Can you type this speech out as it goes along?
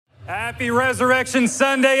Happy Resurrection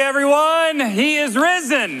Sunday, everyone. He is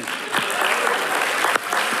risen.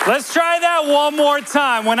 Let's try that one more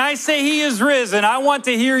time. When I say he is risen, I want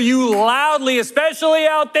to hear you loudly, especially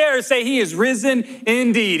out there, say he is risen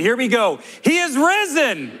indeed. Here we go. He is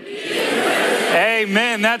risen. He is risen.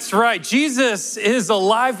 Amen. That's right. Jesus is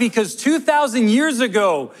alive because 2,000 years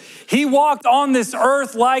ago, he walked on this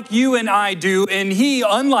earth like you and I do, and he,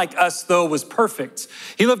 unlike us though, was perfect.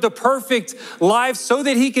 He lived a perfect life so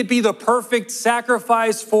that he could be the perfect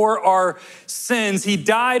sacrifice for our sins. He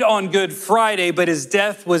died on Good Friday, but his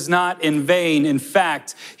death was not in vain. In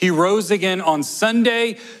fact, he rose again on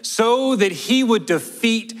Sunday so that he would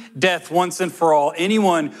defeat death once and for all.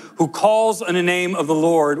 Anyone who calls on the name of the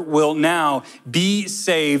Lord will now be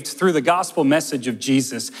saved through the gospel message of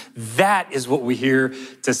Jesus. That is what we're here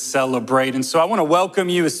to celebrate. And so I want to welcome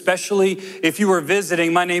you, especially if you are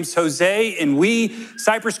visiting. My name's Jose, and we,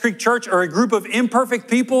 Cypress Creek Church, are a group of imperfect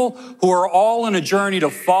people who are all on a journey to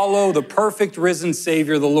follow the perfect risen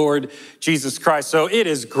Savior, the Lord Jesus Christ. So it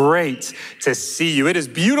is great to see you. It is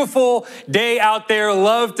a beautiful day out there.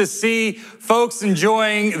 Love to see folks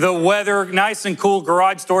enjoying the weather, nice and cool,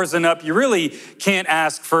 garage doors and up. You really can't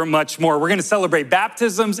ask for much more. We're going to celebrate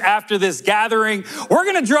baptisms after this gathering. We're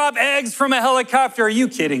going to drop eggs from a helicopter. Are you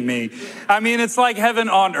kidding me? I mean, it's like heaven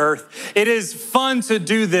on earth. It is fun to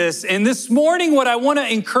do this. And this morning, what I want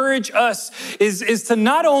to encourage us is to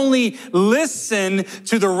not only listen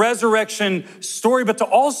to the resurrection story, but to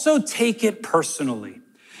also take it personally.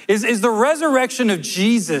 Is the resurrection of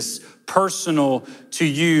Jesus personal to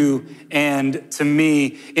you and to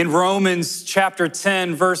me? In Romans chapter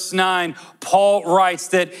 10, verse 9, Paul writes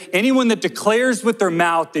that anyone that declares with their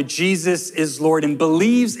mouth that Jesus is Lord and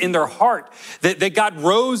believes in their heart that God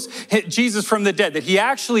rose Jesus from the dead, that he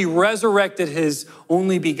actually resurrected his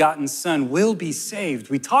only begotten son, will be saved.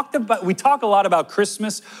 We talk a lot about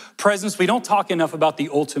Christmas presents. We don't talk enough about the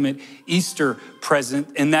ultimate Easter present,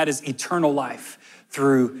 and that is eternal life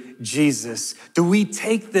through Jesus. Do we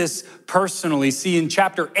take this personally? See, in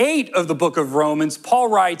chapter 8 of the book of Romans, Paul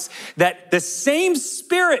writes that the same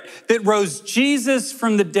Spirit that rose Jesus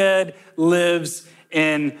from the dead lives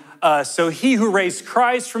in us. So he who raised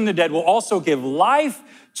Christ from the dead will also give life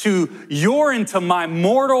to your and to my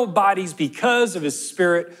mortal bodies because of his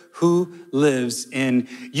Spirit who lives in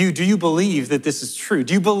you. Do you believe that this is true?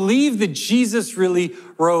 Do you believe that Jesus really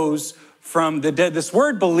rose from the dead? This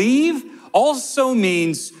word believe also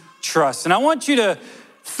means trust. And I want you to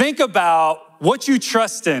think about what you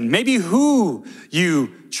trust in, maybe who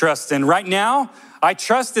you trust in. Right now, I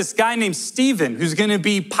trust this guy named Steven, who's gonna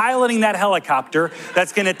be piloting that helicopter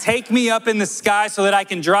that's gonna take me up in the sky so that I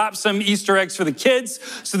can drop some Easter eggs for the kids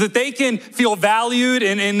so that they can feel valued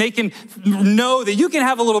and they can know that you can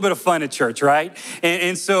have a little bit of fun at church, right?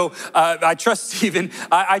 And so I trust Steven.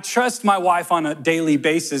 I trust my wife on a daily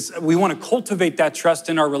basis. We wanna cultivate that trust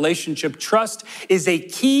in our relationship. Trust is a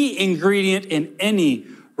key ingredient in any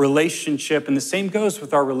relationship, and the same goes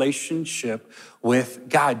with our relationship with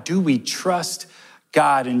God. Do we trust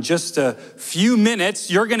God? In just a few minutes,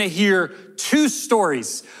 you're gonna hear two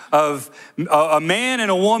stories of a man and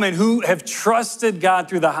a woman who have trusted God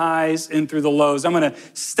through the highs and through the lows. I'm gonna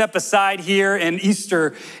step aside here. And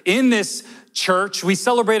Easter, in this church, we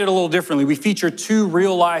celebrate it a little differently. We feature two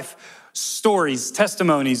real life stories,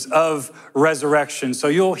 testimonies of resurrection. So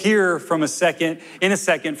you'll hear in a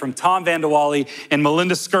second from Tom Vandewally and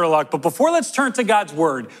Melinda Skurlock. But before, let's turn to God's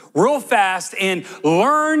word real fast and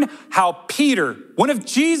learn how Peter, one of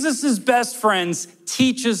Jesus's best friends,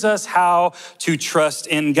 teaches us how to trust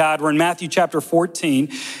in God. We're in Matthew chapter 14,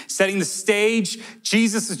 setting the stage.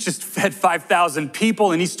 Jesus has just fed 5,000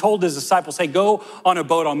 people, and he's told his disciples, hey, go on a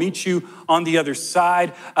boat. I'll meet you on the other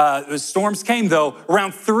side. The storms came, though.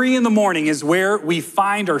 Around 3 a.m. is where we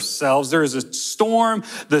find ourselves. There is a storm.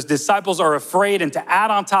 The disciples are afraid, and to add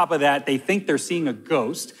on top of that, they think they're seeing a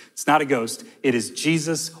ghost. It's not a ghost. It is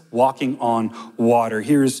Jesus walking on water.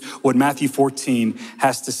 Here's what Matthew 14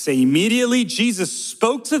 has to say. Immediately, Jesus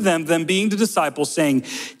spoke to them being the disciples, saying,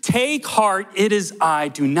 take heart, it is I,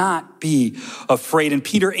 do not be afraid. And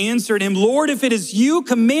Peter answered him, Lord, if it is you,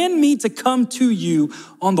 command me to come to you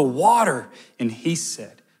on the water. And he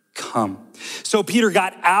said, come. So Peter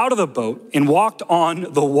got out of the boat and walked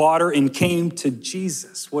on the water and came to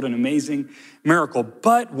Jesus. What an amazing miracle.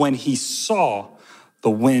 But when he saw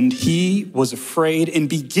the wind, he was afraid, and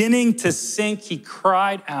beginning to sink, he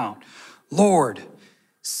cried out, Lord,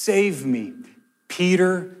 save me.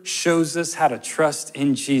 Peter shows us how to trust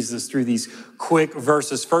in Jesus through these quick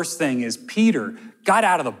verses. First thing is Peter got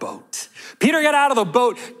out of the boat. Peter got out of the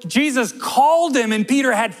boat. Jesus called him, and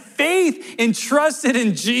Peter had faith and trusted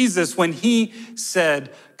in Jesus when he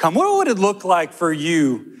said, come. What would it look like for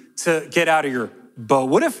you to get out of your boat?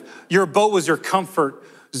 What if your boat was your comfort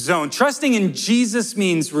zone? Trusting in Jesus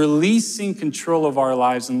means releasing control of our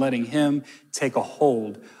lives and letting him take a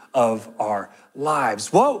hold of our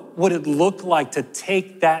lives. What would it look like to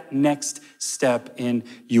take that next step in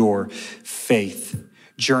your faith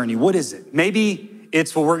journey? What is it? Maybe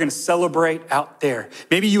it's what we're going to celebrate out there.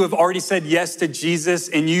 Maybe you have already said yes to Jesus,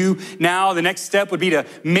 and you now, the next step would be to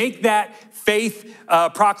make that faith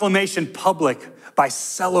proclamation public by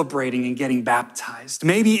celebrating and getting baptized.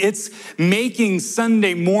 Maybe it's making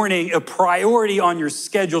Sunday morning a priority on your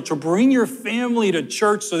schedule to bring your family to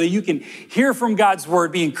church so that you can hear from God's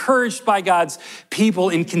word, be encouraged by God's people,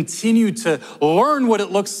 and continue to learn what it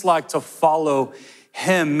looks like to follow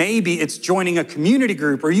him. Maybe it's joining a community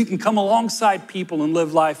group where you can come alongside people and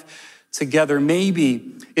live life together.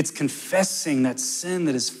 Maybe it's confessing that sin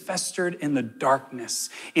that is festered in the darkness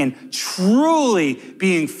and truly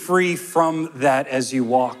being free from that as you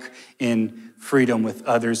walk in freedom with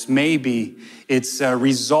others. Maybe it's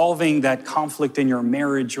resolving that conflict in your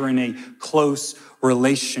marriage or in a close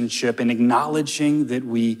relationship and acknowledging that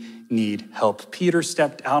we need help. Peter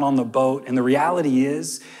stepped out on the boat, and the reality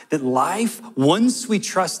is that life, once we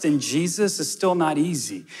trust in Jesus, is still not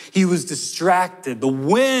easy. He was distracted. The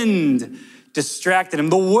wind distracted him.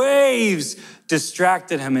 The waves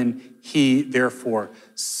distracted him, and he therefore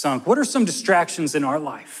sunk. What are some distractions in our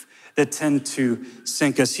life that tend to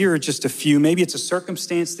sink us? Here are just a few. Maybe it's a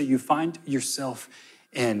circumstance that you find yourself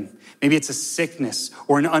in. Maybe it's a sickness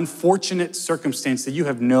or an unfortunate circumstance that you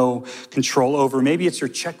have no control over. Maybe it's your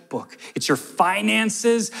checkbook. It's your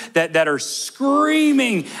finances that are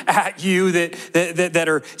screaming at you, that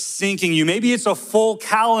are sinking you. Maybe it's a full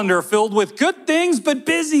calendar filled with good things, but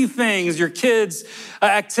busy things, your kids'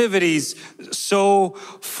 activities, so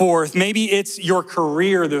forth. Maybe it's your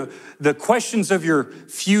career, the questions of your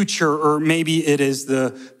future, or maybe it is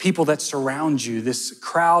the people that surround you, this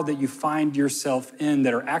crowd that you find yourself in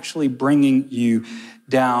that are actually bringing you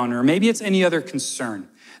down. Or maybe it's any other concern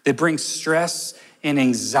that brings stress and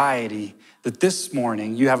anxiety, that this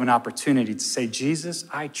morning you have an opportunity to say, Jesus,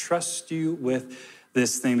 I trust you with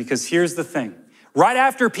this thing. Because here's the thing. Right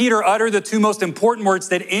after Peter uttered the two most important words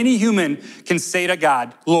that any human can say to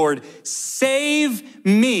God, Lord, save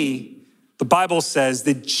me, the Bible says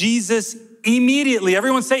that Jesus immediately,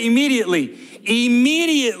 everyone say immediately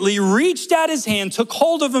reached out his hand, took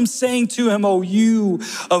hold of him, saying to him, "Oh, you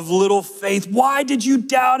of little faith, why did you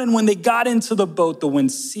doubt?" And when they got into the boat, the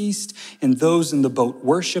wind ceased, and those in the boat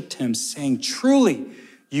worshiped him, saying, "Truly,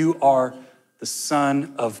 you are the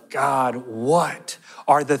Son of God." What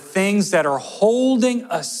are the things that are holding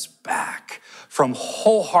us back from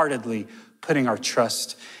wholeheartedly putting our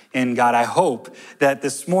trust in God? I hope that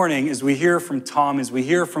this morning, as we hear from Tom, as we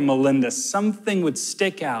hear from Melinda, something would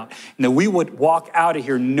stick out and that we would walk out of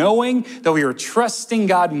here knowing that we are trusting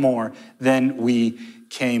God more than we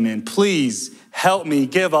came in. Please help me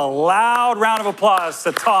give a loud round of applause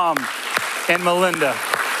to Tom and Melinda.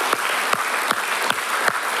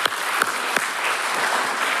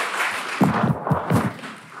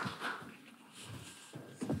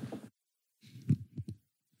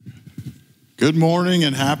 Good morning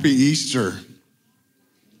and happy Easter.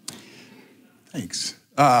 Thanks.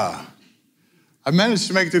 I managed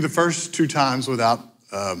to make it through the first two times without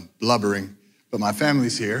blubbering, but my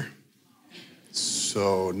family's here,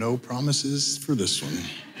 so no promises for this one.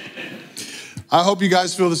 I hope you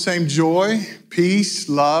guys feel the same joy, peace,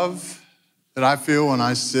 love that I feel when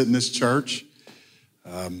I sit in this church.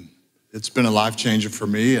 It's been a life changer for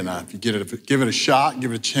me, and if you give it a shot,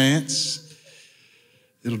 give it a chance,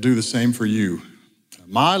 it'll do the same for you.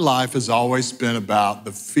 My life has always been about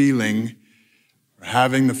the feeling, or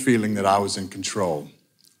having the feeling that I was in control,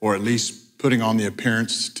 or at least putting on the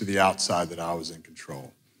appearance to the outside that I was in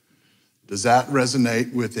control. Does that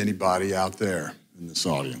resonate with anybody out there in this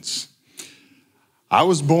audience? I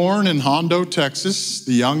was born in Hondo, Texas,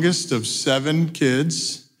 the youngest of 7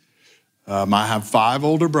 kids. I have 5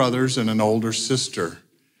 older brothers and an older sister.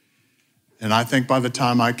 And I think by the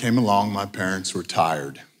time I came along, my parents were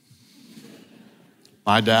tired.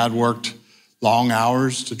 My dad worked long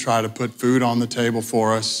hours to try to put food on the table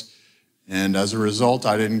for us. And as a result,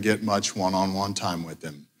 I didn't get much one-on-one time with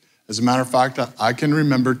him. As a matter of fact, I can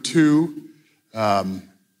remember total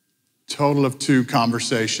of 2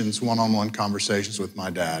 conversations, one-on-one conversations with my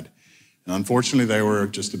dad. And unfortunately, they were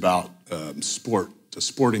just about a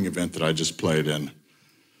sporting event that I just played in.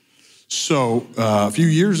 So a few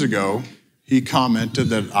years ago, he commented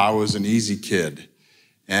that I was an easy kid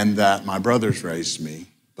and that my brothers raised me,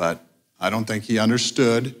 but I don't think he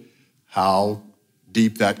understood how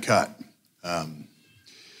deep that cut.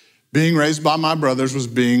 Being raised by my brothers was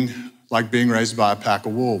like being raised by a pack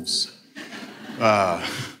of wolves.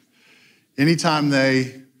 Anytime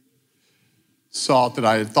they thought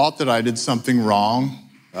that I did something wrong,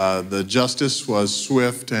 the justice was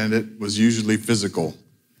swift and it was usually physical.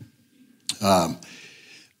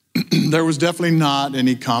 There was definitely not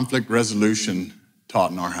any conflict resolution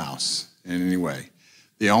taught in our house in any way.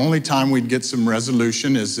 The only time we'd get some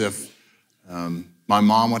resolution is if my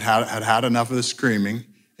mom had enough of the screaming,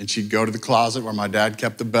 and she'd go to the closet where my dad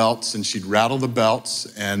kept the belts, and she'd rattle the belts,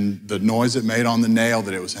 and the noise it made on the nail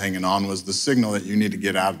that it was hanging on was the signal that you need to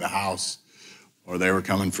get out of the house or they were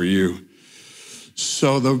coming for you.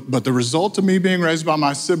 But the result of me being raised by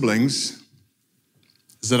my siblings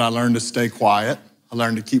is that I learned to stay quiet. I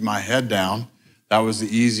learned to keep my head down. That was the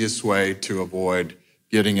easiest way to avoid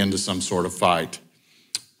getting into some sort of fight.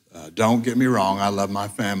 Don't get me wrong, I love my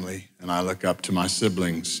family and I look up to my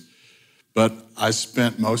siblings. But I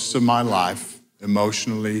spent most of my life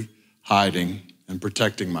emotionally hiding and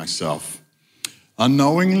protecting myself.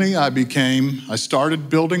 Unknowingly, I started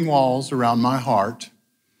building walls around my heart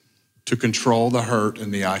to control the hurt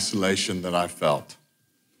and the isolation that I felt.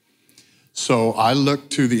 So I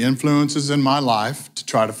looked to the influences in my life to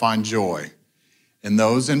try to find joy. And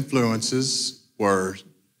those influences were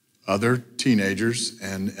other teenagers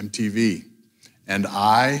and MTV. And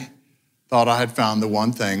I thought I had found the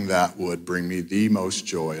one thing that would bring me the most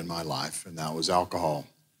joy in my life, and that was alcohol.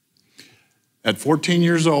 At 14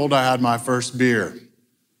 years old, I had my first beer.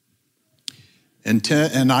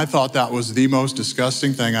 And I thought that was the most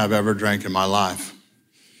disgusting thing I've ever drank in my life.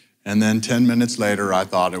 And then 10 minutes later, I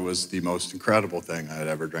thought it was the most incredible thing I had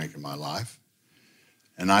ever drank in my life.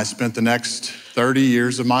 And I spent the next 30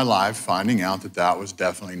 years of my life finding out that that was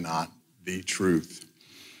definitely not the truth.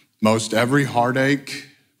 Most every heartache,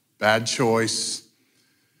 bad choice,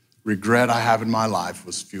 regret I have in my life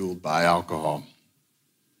was fueled by alcohol.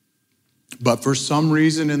 But for some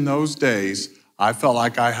reason in those days, I felt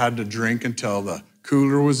like I had to drink until the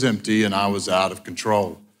cooler was empty and I was out of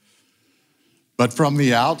control. But from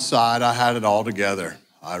the outside, I had it all together.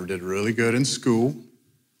 I did really good in school.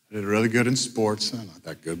 I did really good in sports. Not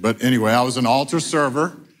that good. But anyway, I was an altar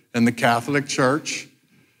server in the Catholic Church.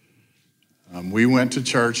 We went to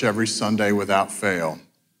church every Sunday without fail.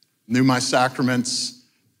 Knew my sacraments,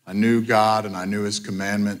 I knew God, and I knew his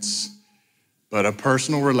commandments. But a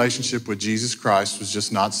personal relationship with Jesus Christ was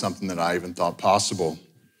just not something that I even thought possible.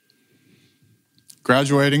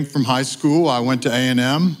 Graduating from high school, I went to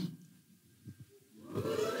A&M.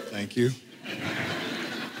 Thank you.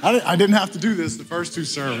 I didn't have to do this the first two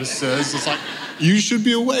services. It's like, you should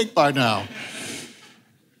be awake by now.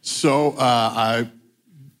 So I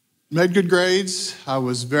made good grades. I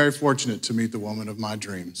was very fortunate to meet the woman of my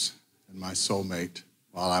dreams and my soulmate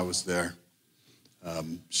while I was there.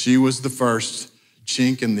 She was the first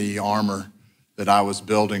chink in the armor that I was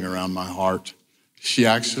building around my heart. She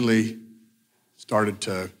actually started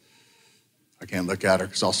to, I can't look at her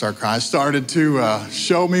because I'll start crying, started to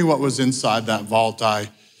show me what was inside that vault.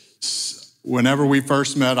 Whenever we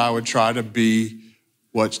first met, I would try to be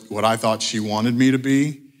what I thought she wanted me to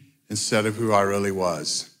be instead of who I really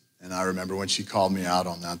was. And I remember when she called me out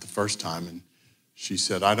on that the first time, and she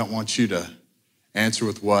said, I don't want you to answer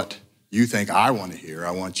with what you think I want to hear.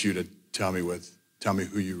 I want you to tell me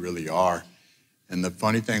who you really are. And the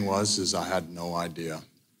funny thing was I had no idea.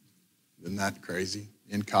 Isn't that crazy?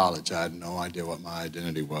 In college, I had no idea what my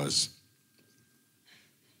identity was.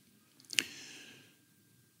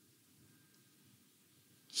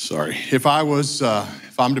 Sorry. If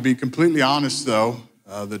I'm to be completely honest, though,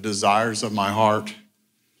 the desires of my heart,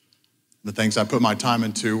 the things I put my time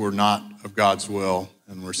into were not of God's will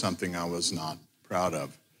and were something I was not proud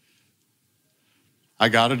of. I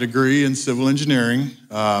got a degree in civil engineering,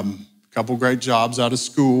 a couple great jobs out of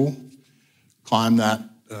school, climbed that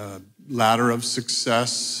ladder of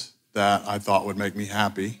success that I thought would make me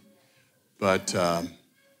happy, but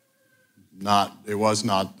it was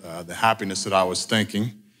not the happiness that I was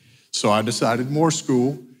thinking. So I decided more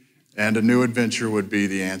school and a new adventure would be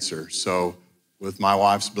the answer. So with my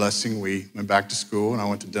wife's blessing, we went back to school and I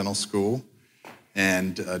went to dental school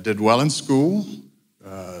and did well in school,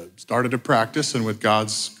 started to practice, and with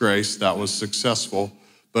God's grace, that was successful.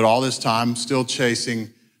 But all this time, still chasing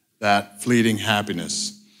that fleeting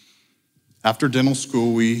happiness. After dental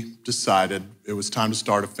school, we decided it was time to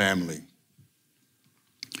start a family.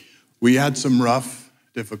 We had some rough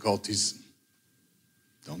difficulties.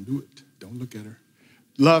 Don't do it. Don't look at her.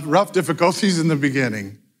 Rough difficulties in the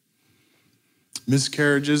beginning.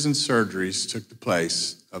 Miscarriages and surgeries took the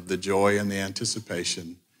place of the joy and the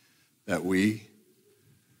anticipation that we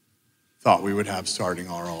thought we would have starting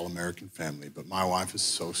our all-American family. But my wife is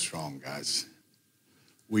so strong, guys.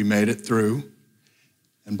 We made it through,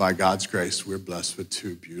 and by God's grace, we're blessed with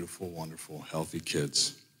 2 beautiful, wonderful, healthy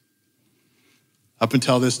kids. Up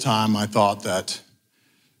until this time, I thought that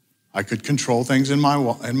I could control things in my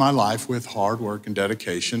life with hard work and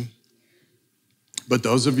dedication. But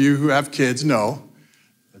those of you who have kids know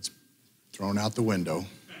that's thrown out the window.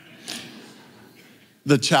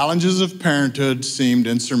 The challenges of parenthood seemed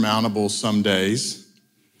insurmountable some days,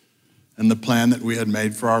 and the plan that we had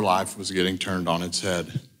made for our life was getting turned on its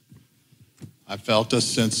head. I felt a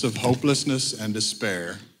sense of hopelessness and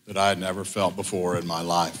despair that I had never felt before in my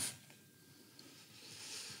life.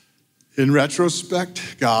 In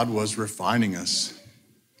retrospect, God was refining us.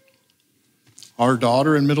 Our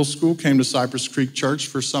daughter in middle school came to Cypress Creek Church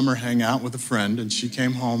for summer hangout with a friend, and she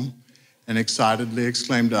came home and excitedly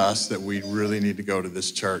exclaimed to us that we really need to go to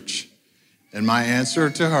this church. And my answer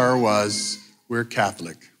to her was, we're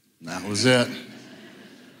Catholic. And that was it.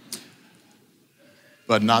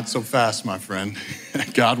 But not so fast, my friend.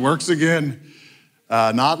 God works again.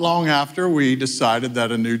 Not long after, we decided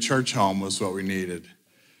that a new church home was what we needed.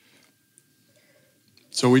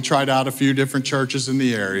 So we tried out a few different churches in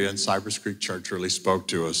the area, and Cypress Creek Church really spoke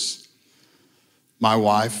to us. My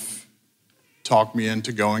wife talked me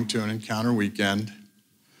into going to an encounter weekend,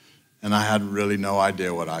 and I had really no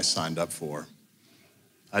idea what I signed up for.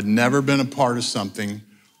 I'd never been a part of something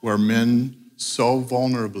where men so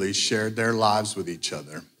vulnerably shared their lives with each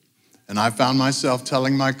other. And I found myself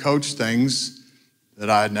telling my coach things that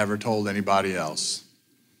I had never told anybody else.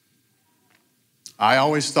 I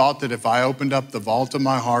always thought that if I opened up the vault of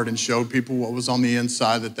my heart and showed people what was on the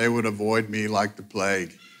inside, that they would avoid me like the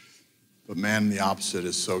plague. But man, the opposite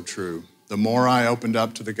is so true. The more I opened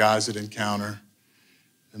up to the guys at Encounter,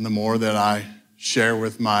 and the more that I share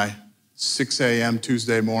with my 6 a.m.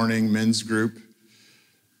 Tuesday morning men's group,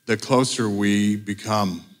 the closer we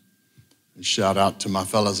become. And shout out to my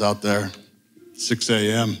fellas out there. 6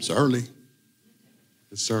 a.m., it's early.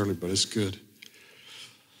 It's early, but it's good.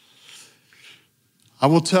 I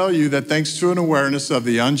will tell you that thanks to an awareness of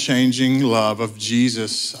the unchanging love of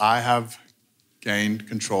Jesus, I have gained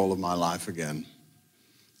control of my life again.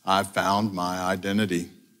 I've found my identity.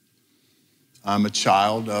 I'm a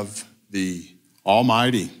child of the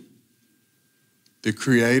Almighty, the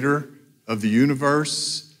creator of the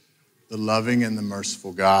universe, the loving and the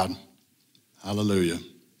merciful God. Hallelujah.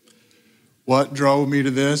 What drove me to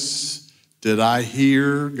this? Did I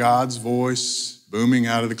hear God's voice booming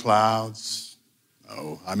out of the clouds?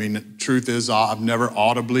 No. I mean, the truth is, I've never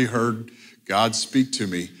audibly heard God speak to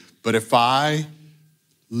me. But if I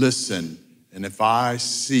listen, and if I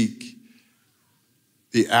seek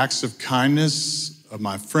the acts of kindness of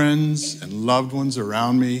my friends and loved ones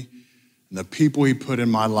around me and the people he put in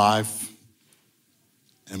my life,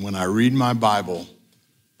 and when I read my Bible,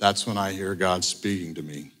 that's when I hear God speaking to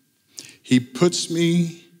me. He puts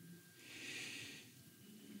me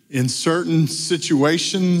in certain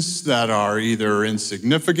situations that are either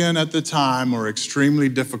insignificant at the time or extremely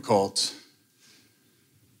difficult.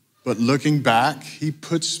 But looking back, he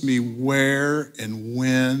puts me where and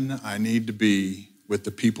when I need to be with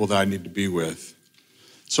the people that I need to be with.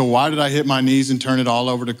 So why did I hit my knees and turn it all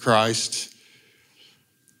over to Christ?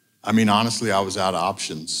 I mean, honestly, I was out of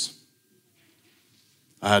options.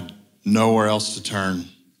 I had nowhere else to turn.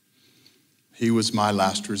 He was my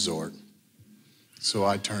last resort. So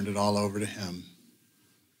I turned it all over to him.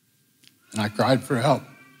 And I cried for help.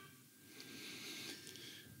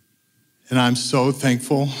 And I'm so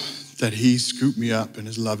thankful that he scooped me up in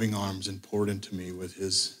his loving arms and poured into me with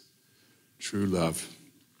his true love.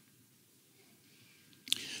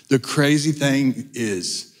 The crazy thing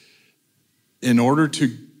is, in order to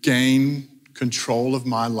gain control of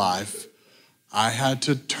my life, I had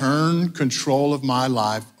to turn control of my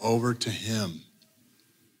life over to him.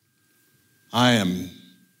 I am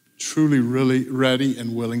truly, really ready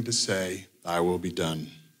and willing to say, thy will be done.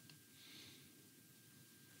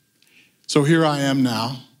 So here I am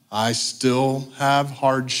now. I still have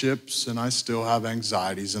hardships and I still have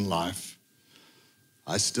anxieties in life.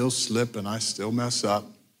 I still slip and I still mess up.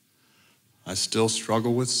 I still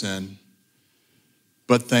struggle with sin.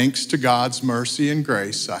 But thanks to God's mercy and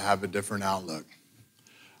grace, I have a different outlook.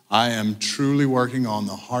 I am truly working on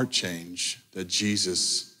the heart change that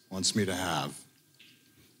Jesus wants me to have.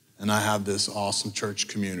 And I have this awesome church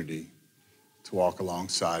community to walk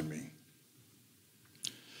alongside me.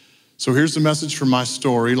 So here's the message from my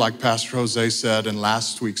story. Like Pastor Jose said in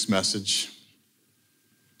last week's message,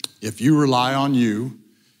 if you rely on you,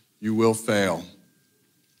 you will fail.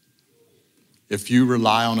 If you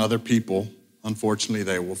rely on other people unfortunately,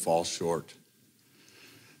 they will fall short.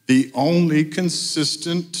 The only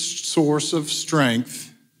consistent source of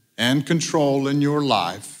strength and control in your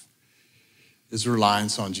life is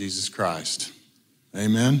reliance on Jesus Christ.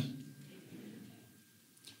 Amen?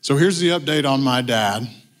 So here's the update on my dad.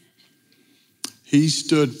 He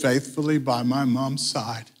stood faithfully by my mom's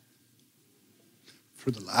side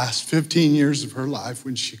for the last 15 years of her life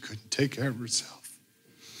when she couldn't take care of herself.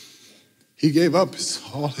 He gave up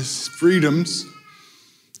all his freedoms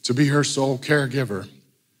to be her sole caregiver.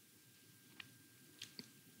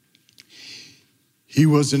 He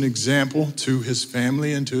was an example to his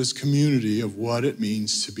family and to his community of what it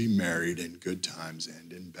means to be married in good times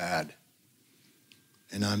and in bad.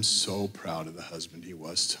 And I'm so proud of the husband he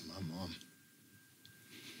was to my mom.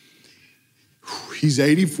 He's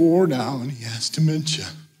 84 now and he has dementia.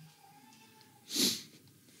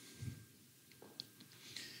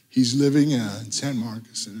 He's living in San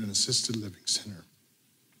Marcos in an assisted living center.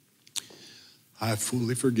 I've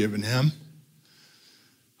fully forgiven him.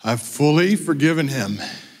 I've fully forgiven him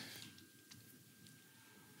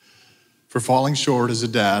for falling short as a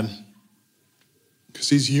dad because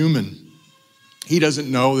he's human. He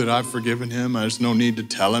doesn't know that I've forgiven him. There's no need to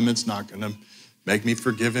tell him. It's not going to make me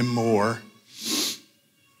forgive him more.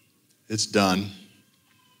 It's done.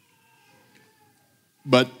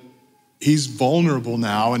 But he's vulnerable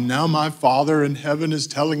now, and now my Father in heaven is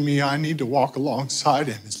telling me I need to walk alongside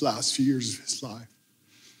him his last few years of his life.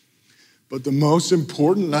 But the most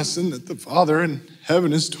important lesson that the Father in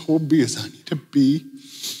heaven has told me is I need to be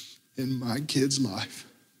in my kid's life.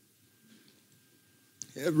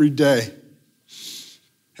 Every day,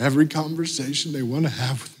 every conversation they want to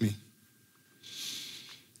have with me.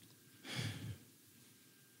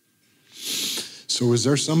 So is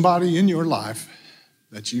there somebody in your life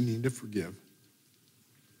that you need to forgive?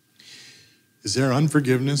 Is there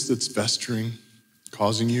unforgiveness that's festering,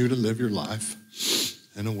 causing you to live your life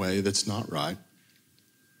in a way that's not right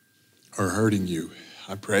or hurting you?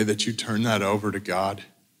 I pray that you turn that over to God.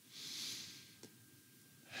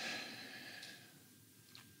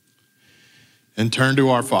 And turn to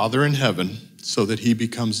our Father in heaven so that he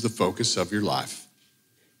becomes the focus of your life.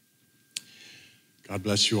 God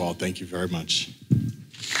bless you all. Thank you very much.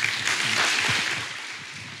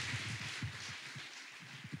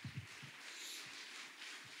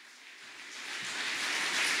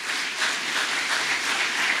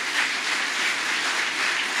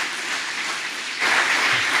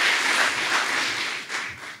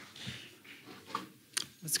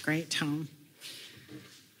 That's great, Tom.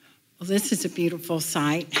 Well, this is a beautiful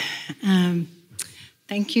sight.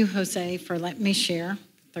 Thank you, Jose, for letting me share,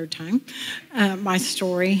 third time, my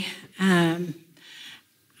story. As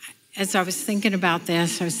I was thinking about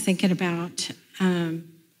this, I was thinking about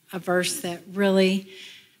a verse that really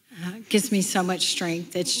gives me so much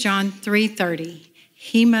strength. It's John 3:30.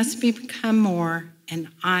 He must become more, and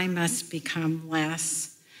I must become less.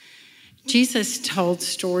 Jesus told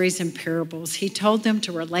stories and parables. He told them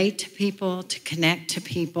to relate to people, to connect to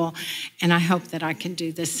people, and I hope that I can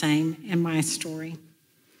do the same in my story.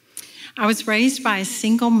 I was raised by a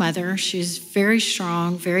single mother. She was very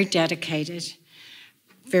strong, very dedicated,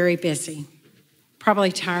 very busy,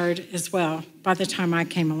 probably tired as well. By the time I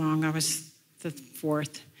came along, I was the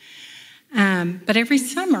fourth. But every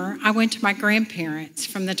summer, I went to my grandparents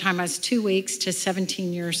from the time I was 2 weeks to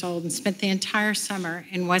 17 years old and spent the entire summer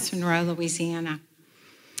in West Monroe, Louisiana.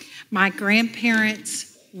 My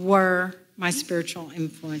grandparents were my spiritual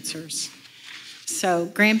influencers. So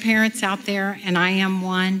grandparents out there, and I am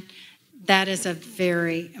one, that is a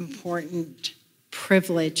very important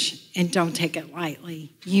privilege, and don't take it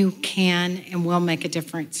lightly. You can and will make a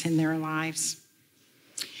difference in their lives.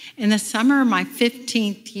 In the summer of my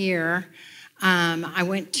 15th year, I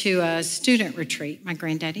went to a student retreat. My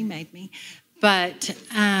granddaddy made me. But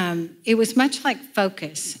it was much like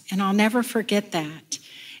Focus, and I'll never forget that.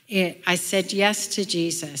 I said yes to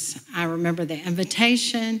Jesus. I remember the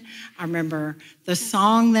invitation. I remember the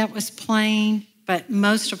song that was playing. But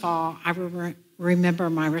most of all, I remember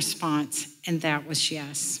my response, and that was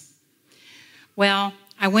yes. Well,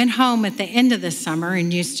 I went home at the end of the summer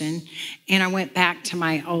in Houston, and I went back to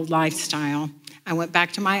my old lifestyle. I went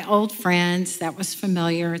back to my old friends. That was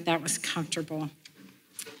familiar. That was comfortable.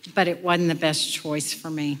 But it wasn't the best choice for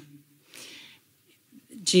me.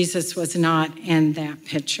 Jesus was not in that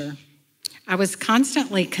picture. I was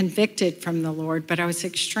constantly convicted from the Lord, but I was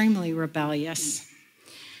extremely rebellious.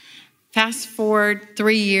 Fast forward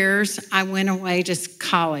 3 years, I went away to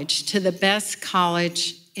college, to the best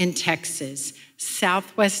college in Texas,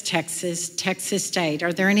 Southwest Texas, Texas State.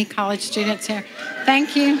 Are there any college students here?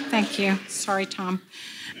 Thank you. Sorry, Tom.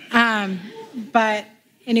 But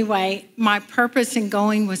anyway, my purpose in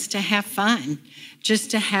going was to have fun,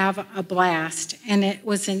 just to have a blast, and it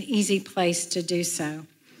was an easy place to do so.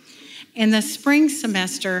 In the spring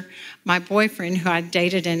semester, my boyfriend, who I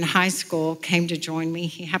dated in high school, came to join me.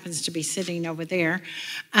 He happens to be sitting over there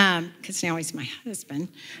because now he's my husband.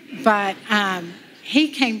 But he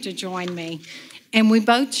came to join me, and we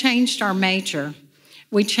both changed our major.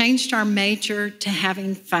 We changed our major to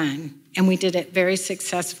having fun, and we did it very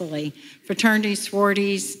successfully. Fraternities,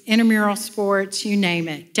 sororities, intramural sports, you name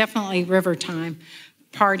it. Definitely river time.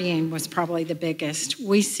 Partying was probably the biggest.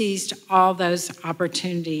 We seized all those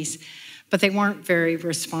opportunities, but they weren't very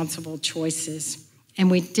responsible choices.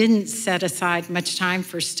 And we didn't set aside much time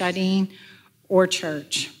for studying or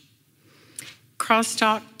church.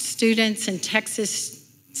 Crosstalk students and Texas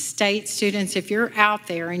State students, if you're out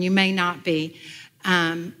there, and you may not be,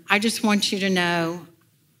 I just want you to know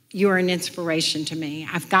you are an inspiration to me.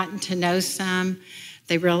 I've gotten to know some.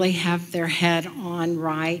 They really have their head on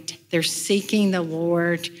right. They're seeking the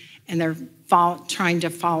Lord, and they're trying to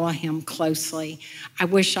follow him closely. I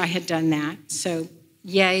wish I had done that. So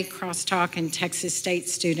yay, Crosstalk and Texas State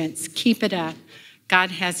students. Keep it up.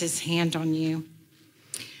 God has his hand on you.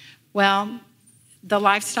 Well, the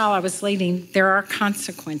lifestyle I was leading, there are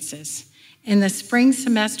consequences. In the spring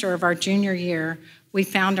semester of our junior year, we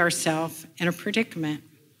found ourselves in a predicament.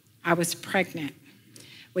 I was pregnant.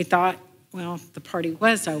 We thought, well, the party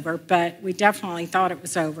was over, but we definitely thought it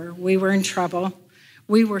was over. We were in trouble.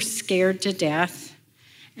 We were scared to death.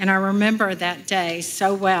 And I remember that day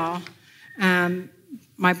so well.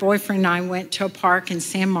 My boyfriend and I went to a park in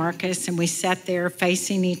San Marcos, and we sat there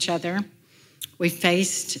facing each other. We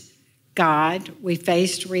faced God. We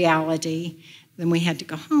faced reality. Then we had to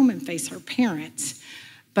go home and face our parents.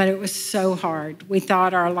 But it was so hard. We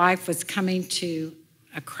thought our life was coming to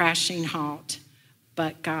a crashing halt.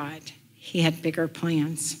 But God, he had bigger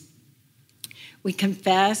plans. We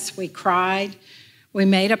confessed, we cried, we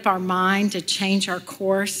made up our mind to change our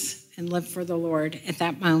course and live for the Lord at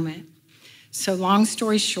that moment. So long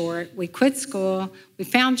story short, we quit school, we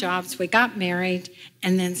found jobs, we got married,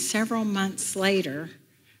 and then several months later,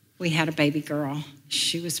 we had a baby girl.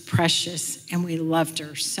 She was precious, and we loved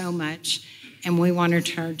her so much, and we wanted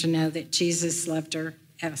her to know that Jesus loved her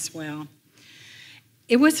as well.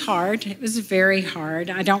 It was hard. It was very hard.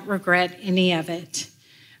 I don't regret any of it.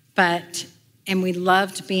 And we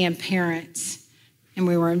loved being parents, and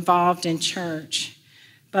we were involved in church.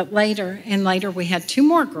 But later we had 2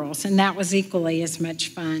 more girls, and that was equally as much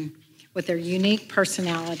fun with their unique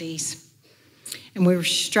personalities. And we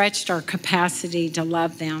stretched our capacity to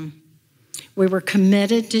love them. We were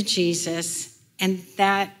committed to Jesus, and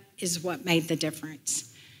that is what made the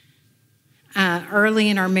difference. Early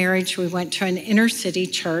in our marriage, we went to an inner city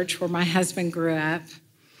church where my husband grew up.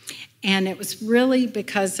 And it was really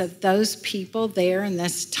because of those people there in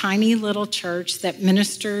this tiny little church that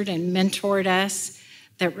ministered and mentored us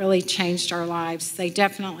that really changed our lives. They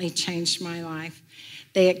definitely changed my life.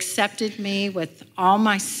 They accepted me with all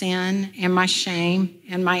my sin and my shame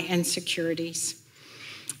and my insecurities.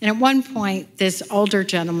 And at one point, this older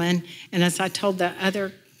gentleman, and as I told the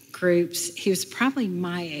other groups, he was probably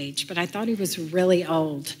my age, but I thought he was really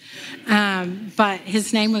old. But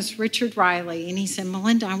his name was Richard Riley, and he said,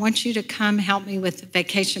 Melinda, I want you to come help me with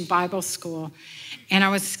Vacation Bible School. And I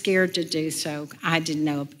was scared to do so. I didn't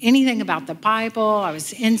know anything about the Bible. I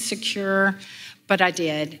was insecure, but I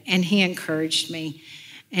did, and he encouraged me.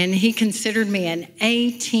 And he considered me an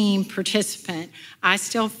A-team participant. I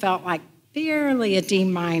still felt like barely a D-.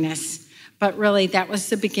 But really, that was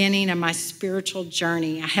the beginning of my spiritual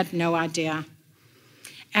journey. I had no idea.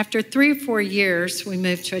 After 3 or 4 years, we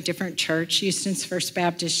moved to a different church, Houston's First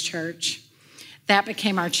Baptist Church. That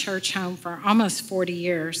became our church home for almost 40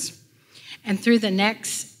 years. And through the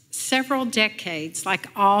next several decades, like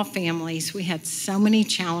all families, we had so many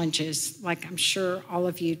challenges, like I'm sure all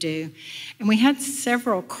of you do. And we had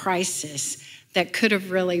several crises that could have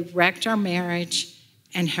really wrecked our marriage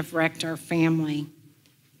and have wrecked our family.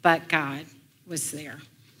 But God was there.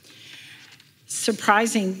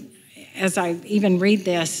 Surprising, as I even read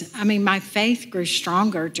this, my faith grew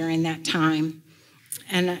stronger during that time.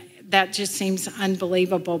 And that just seems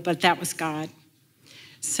unbelievable, but that was God.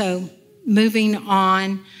 So moving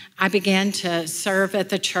on, I began to serve at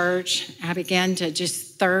the church. I began to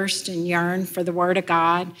just thirst and yearn for the Word of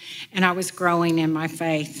God, and I was growing in my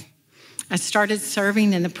faith. I started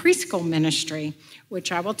serving in the preschool ministry,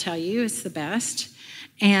 which I will tell you is the best.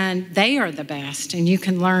 And they are the best, and you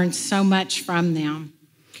can learn so much from them.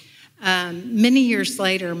 Many years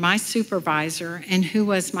later, my supervisor, and who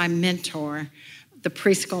was my mentor, the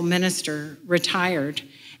preschool minister, retired.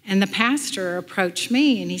 And the pastor approached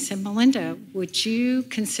me and he said, Melinda, would you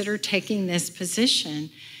consider taking this position?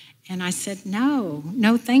 And I said, no,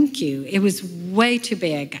 thank you. It was way too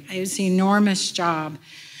big. It was an enormous job.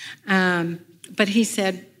 But he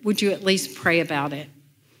said, would you at least pray about it?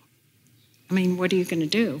 I mean, what are you going to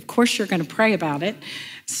do? Of course you're going to pray about it.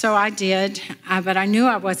 So I did, but I knew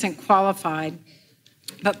I wasn't qualified.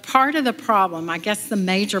 But part of the problem, I guess the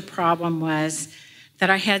major problem, was that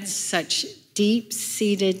I had such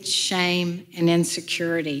deep-seated shame and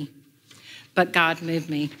insecurity. But God moved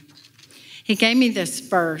me. He gave me this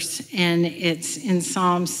verse, and it's in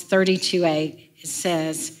Psalms 32:8. It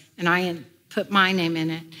says, and I put my name in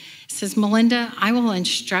it. It says, Melinda, I will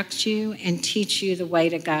instruct you and teach you the way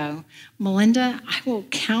to go. Melinda, I will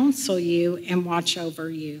counsel you and watch over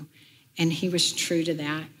you. And he was true to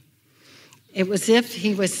that. It was as if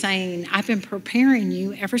he was saying, I've been preparing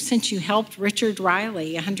you ever since you helped Richard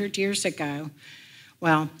Riley 100 years ago.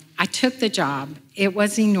 Well, I took the job. It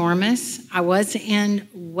was enormous. I was in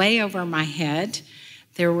way over my head.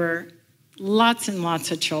 There were lots and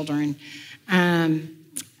lots of children.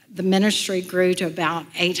 The ministry grew to about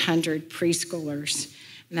 800 preschoolers.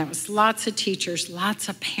 And that was lots of teachers, lots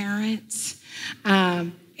of parents.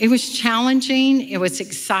 It was challenging. It was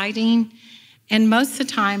exciting. And most of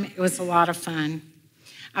the time, it was a lot of fun.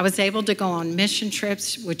 I was able to go on mission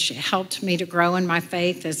trips, which helped me to grow in my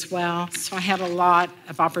faith as well. So I had a lot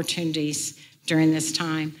of opportunities during this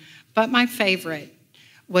time. But my favorite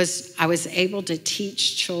was I was able to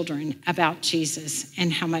teach children about Jesus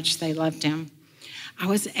and how much they loved him. I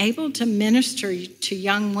was able to minister to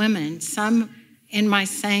young women, some in my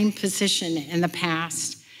same position in the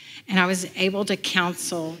past, and I was able to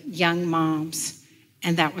counsel young moms,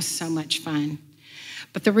 and that was so much fun.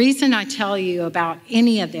 But the reason I tell you about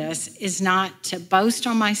any of this is not to boast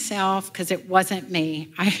on myself, because it wasn't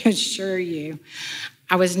me, I assure you.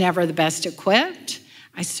 I was never the best equipped.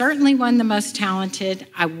 I certainly wasn't the most talented.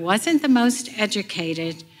 I wasn't the most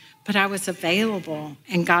educated, but I was available,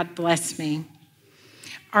 and God blessed me.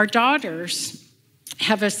 Our daughters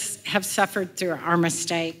have suffered through our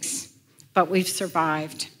mistakes, but we've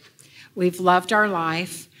survived. We've loved our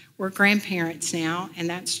life. We're grandparents now, and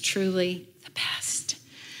that's truly the best.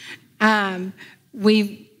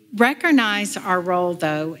 We recognize our role,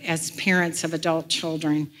 though, as parents of adult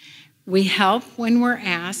children. We help when we're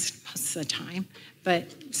asked, most of the time, but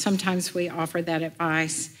sometimes we offer that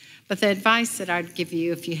advice. But the advice that I'd give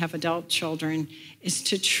you if you have adult children is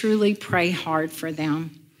to truly pray hard for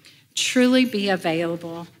them. Truly be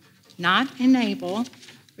available, not enable,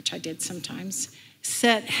 which I did sometimes.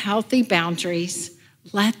 Set healthy boundaries.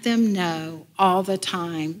 Let them know all the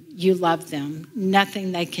time you love them.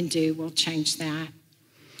 Nothing they can do will change that.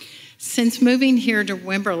 Since moving here to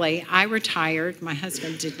Wimberley, I retired. My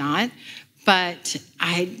husband did not, but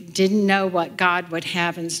I didn't know what God would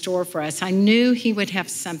have in store for us. I knew he would have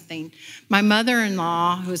something. My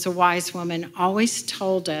mother-in-law, who's a wise woman, always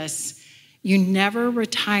told us, you never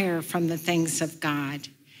retire from the things of God.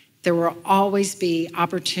 There will always be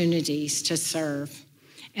opportunities to serve,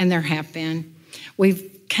 and there have been. We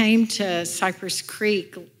came to Cypress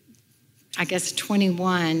Creek, I guess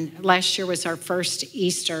 21. Last year was our first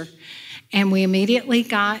Easter. And we immediately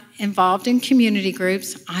got involved in community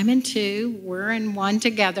groups. I'm in 2, we're in 1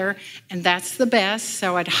 together, and that's the best.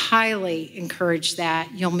 So I'd highly encourage that.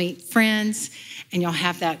 You'll meet friends, and you'll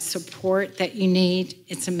have that support that you need.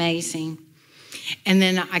 It's amazing. And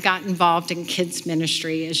then I got involved in kids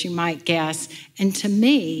ministry, as you might guess. And to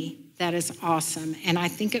me, that is awesome. And I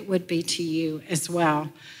think it would be to you as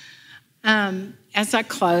well. As I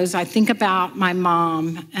close, I think about my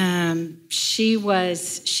mom. She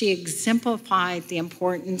exemplified the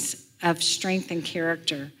importance of strength and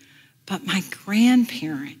character. But my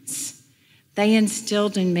grandparents, they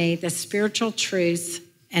instilled in me the spiritual truths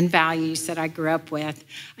and values that I grew up with.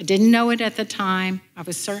 I didn't know it at the time. I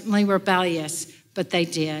was certainly rebellious, but they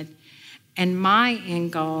did. And my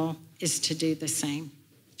end goal is to do the same.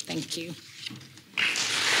 Thank you.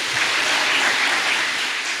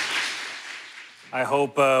 I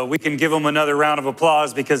hope we can give them another round of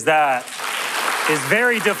applause, because that is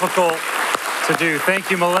very difficult to do.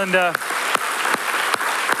 Thank you, Melinda.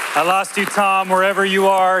 I lost you, Tom, wherever you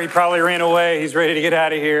are. He probably ran away. He's ready to get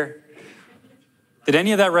out of here. Did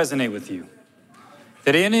any of that resonate with you?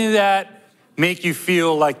 Did any of that make you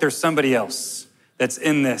feel like there's somebody else that's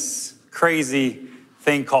in this crazy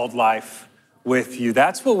thing called life with you?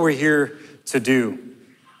 That's what we're here to do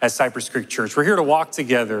at Cypress Creek Church. We're here to walk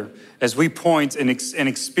together as we point and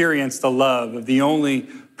experience the love of the only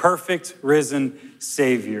perfect, risen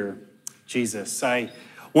Savior, Jesus. I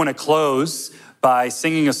want to close by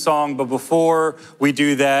singing a song. But before we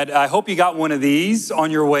do that, I hope you got one of these on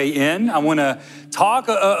your way in. I want to talk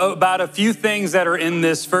about a few things that are in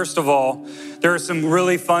this. First of all, there are some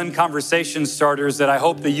really fun conversation starters that I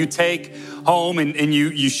hope that you take home and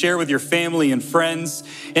you share with your family and friends.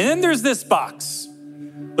 And then there's this box.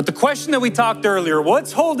 But the question that we talked earlier,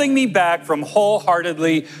 what's holding me back from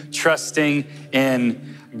wholeheartedly trusting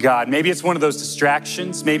in God? Maybe it's one of those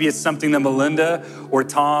distractions. Maybe it's something that Melinda or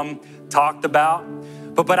Tom talked about.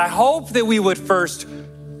 But I hope that we would first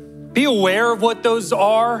be aware of what those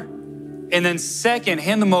are, and then second,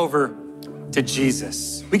 hand them over to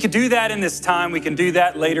Jesus. We could do that in this time. We can do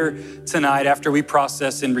that later tonight after we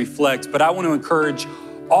process and reflect. But I want to encourage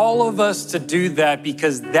all of us to do that,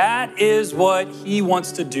 because that is what he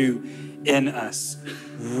wants to do in us.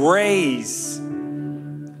 Raise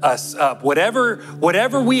us up.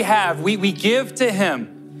 Whatever we have, we give to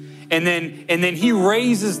him. And then he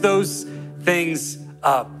raises those things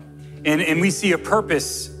up. And we see a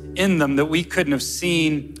purpose in them that we couldn't have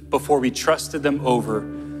seen before we trusted them over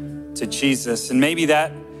to Jesus. And maybe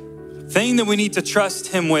that thing that we need to trust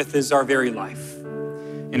him with is our very life.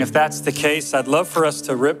 And if that's the case, I'd love for us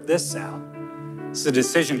to rip this out. It's a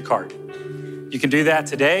decision card. You can do that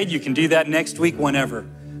today. You can do that next week, whenever.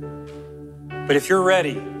 But if you're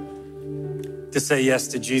ready to say yes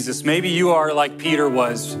to Jesus, maybe you are like Peter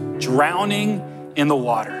was, drowning in the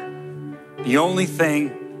water. The only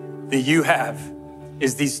thing that you have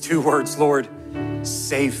is these two words, Lord,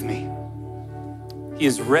 save me. He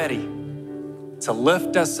is ready to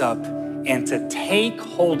lift us up and to take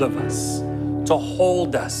hold of us, to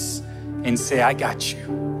hold us and say, I got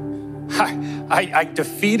you. I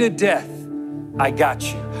defeated death. I got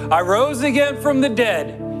you. I rose again from the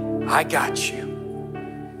dead. I got you.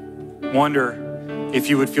 Wonder if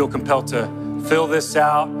you would feel compelled to fill this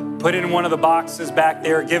out, put it in one of the boxes back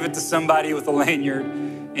there, give it to somebody with a lanyard,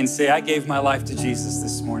 and say, I gave my life to Jesus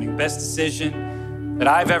this morning. Best decision that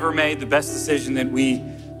I've ever made, the best decision that we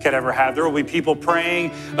could ever have. There will be people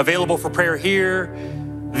praying, available for prayer here,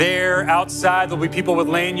 there, outside. There'll be people with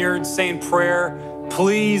lanyards saying prayer.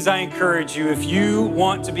 Please, I encourage you, if you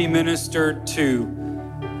want to be ministered to,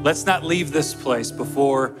 let's not leave this place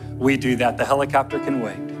before we do that. The helicopter can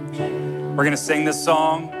wait. We're going to sing this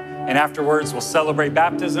song, and afterwards we'll celebrate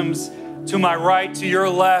baptisms. To my right, to your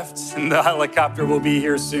left, and the helicopter will be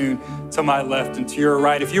here soon. To my left and to your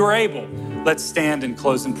right. If you are able, let's stand and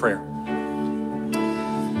close in prayer.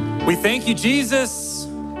 We thank you, Jesus,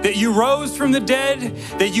 that you rose from the dead,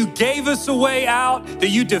 that you gave us a way out, that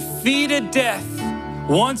you defeated death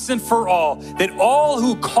once and for all, that all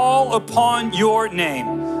who call upon your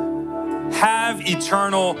name have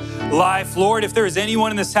eternal life. Lord, if there is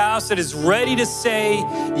anyone in this house that is ready to say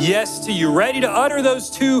yes to you, ready to utter those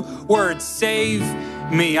two words, save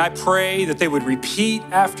me, I pray that they would repeat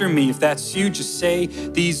after me. If that's you, just say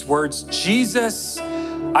these words: Jesus,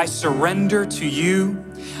 I surrender to you.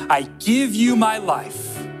 I give you my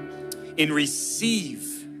life and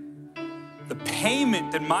receive the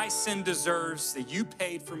payment that my sin deserves, that you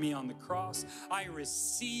paid for me on the cross. I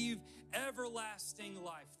receive everlasting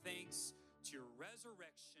life thanks to your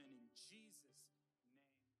resurrection.